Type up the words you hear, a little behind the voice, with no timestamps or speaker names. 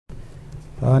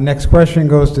Next question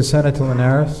goes to Senator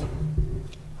Linares.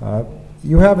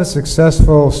 You have a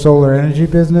successful solar energy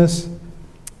business,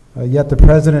 yet the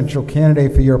presidential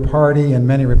candidate for your party and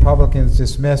many Republicans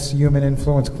dismiss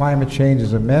human-influenced climate change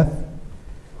as a myth.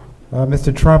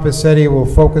 Mr. Trump has said he will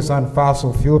focus on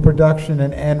fossil fuel production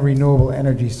and end renewable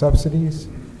energy subsidies.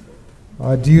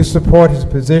 Do you support his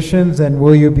positions, and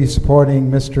will you be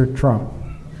supporting Mr. Trump?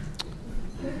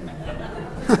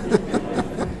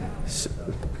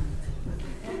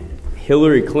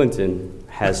 Hillary Clinton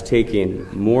has taken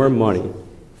more money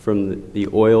from the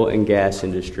oil and gas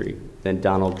industry than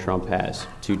Donald Trump has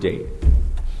to date,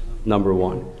 number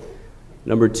one.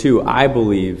 Number two, I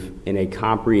believe in a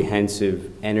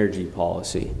comprehensive energy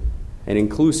policy, an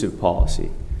inclusive policy,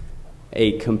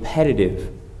 a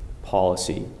competitive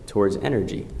policy towards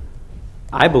energy.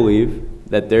 I believe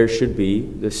that there should be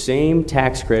the same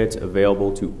tax credits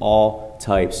available to all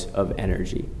types of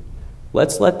energy.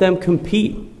 Let's let them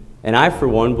compete. And I, for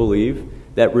one, believe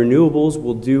that renewables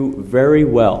will do very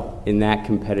well in that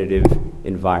competitive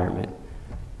environment.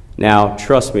 Now,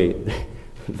 trust me,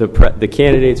 the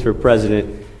candidates for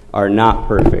president are not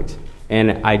perfect.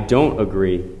 And I don't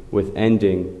agree with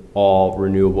ending all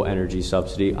renewable energy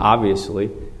subsidy.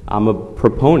 Obviously, I'm a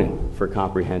proponent for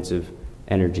comprehensive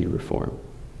energy reform.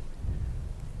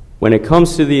 When it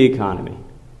comes to the economy,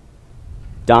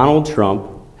 Donald Trump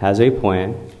has a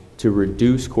plan to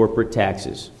reduce corporate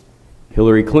taxes.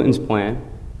 Hillary Clinton's plan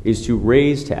is to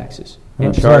raise taxes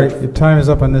and charge. Sorry, your time is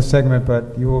up on this segment,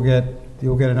 but you'll get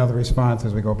another response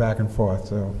as we go back and forth.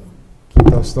 So keep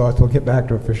those thoughts. We'll get back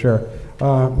to it for sure.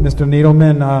 Mr.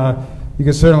 Needleman, you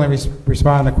can certainly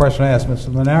respond to the question I asked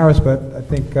Mr. Linares, but I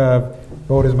think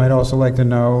voters might also like to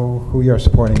know who you're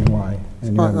supporting and why.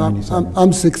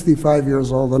 I'm 65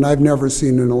 years old, and I've never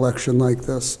seen an election like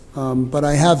this. But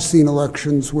I have seen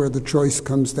elections where the choice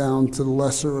comes down to the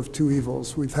lesser of two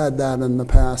evils. We've had that in the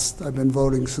past. I've been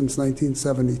voting since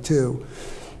 1972.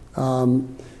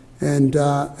 And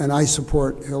I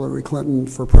support Hillary Clinton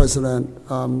for president,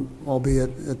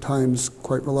 albeit at times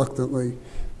quite reluctantly.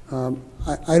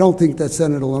 I don't think that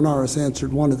Senator Linares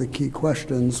answered one of the key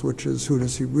questions, which is who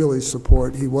does he really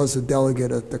support? He was a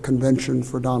delegate at the convention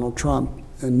for Donald Trump,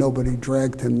 and nobody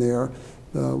dragged him there.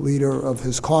 The leader of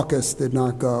his caucus did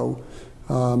not go.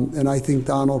 And I think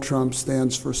Donald Trump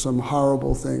stands for some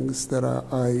horrible things that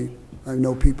I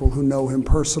know people who know him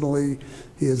personally.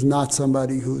 He is not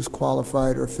somebody who's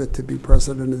qualified or fit to be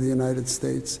president of the United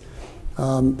States.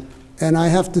 And I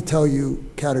have to tell you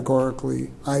categorically,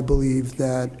 I believe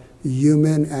that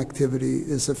human activity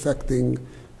is affecting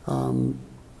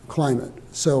climate.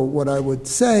 So what I would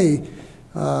say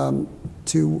to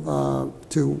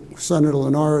Senator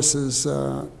Linares's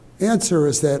answer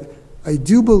is that I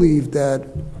do believe that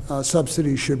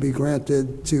subsidies should be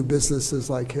granted to businesses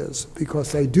like his,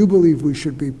 because I do believe we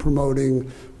should be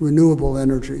promoting renewable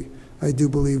energy. I do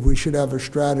believe we should have a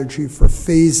strategy for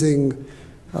phasing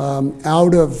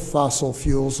out of fossil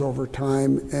fuels over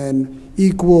time, and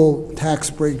equal tax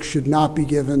breaks should not be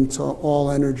given to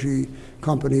all energy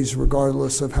companies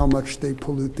regardless of how much they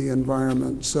pollute the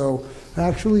environment. So I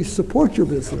actually support your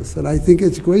business, and I think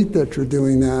it's great that you're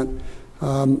doing that.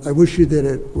 I wish you did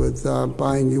it with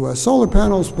buying U.S. solar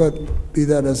panels, but be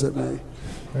that as it may.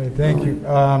 Great, thank you.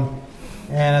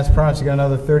 And as promised, you got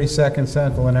another 30 seconds,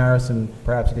 Senator Linares, and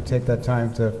perhaps you could take that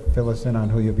time to fill us in on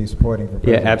who you'll be supporting for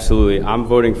president. Yeah, absolutely. I'm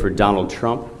voting for Donald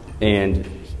Trump, and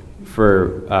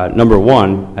for number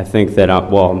one, I think that I'm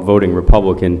voting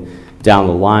Republican down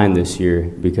the line this year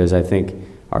because I think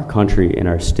our country and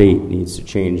our state needs to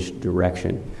change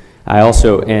direction.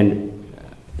 And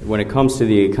when it comes to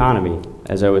the economy,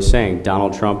 as I was saying,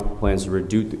 Donald Trump plans to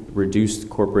reduce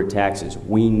corporate taxes.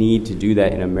 We need to do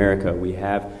that in America. We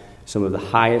have some of the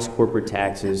highest corporate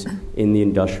taxes in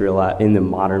the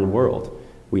modern world.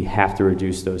 We have to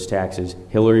reduce those taxes.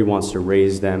 Hillary wants to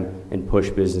raise them and push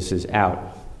businesses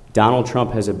out. Donald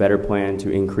Trump has a better plan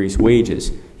to increase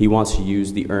wages. He wants to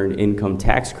use the earned income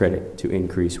tax credit to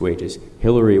increase wages.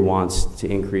 Hillary wants to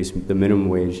increase the minimum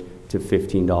wage to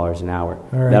 $15 an hour.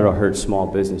 All right. That'll hurt small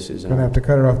businesses. Going to have to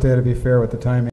cut it off there to be fair with the timing.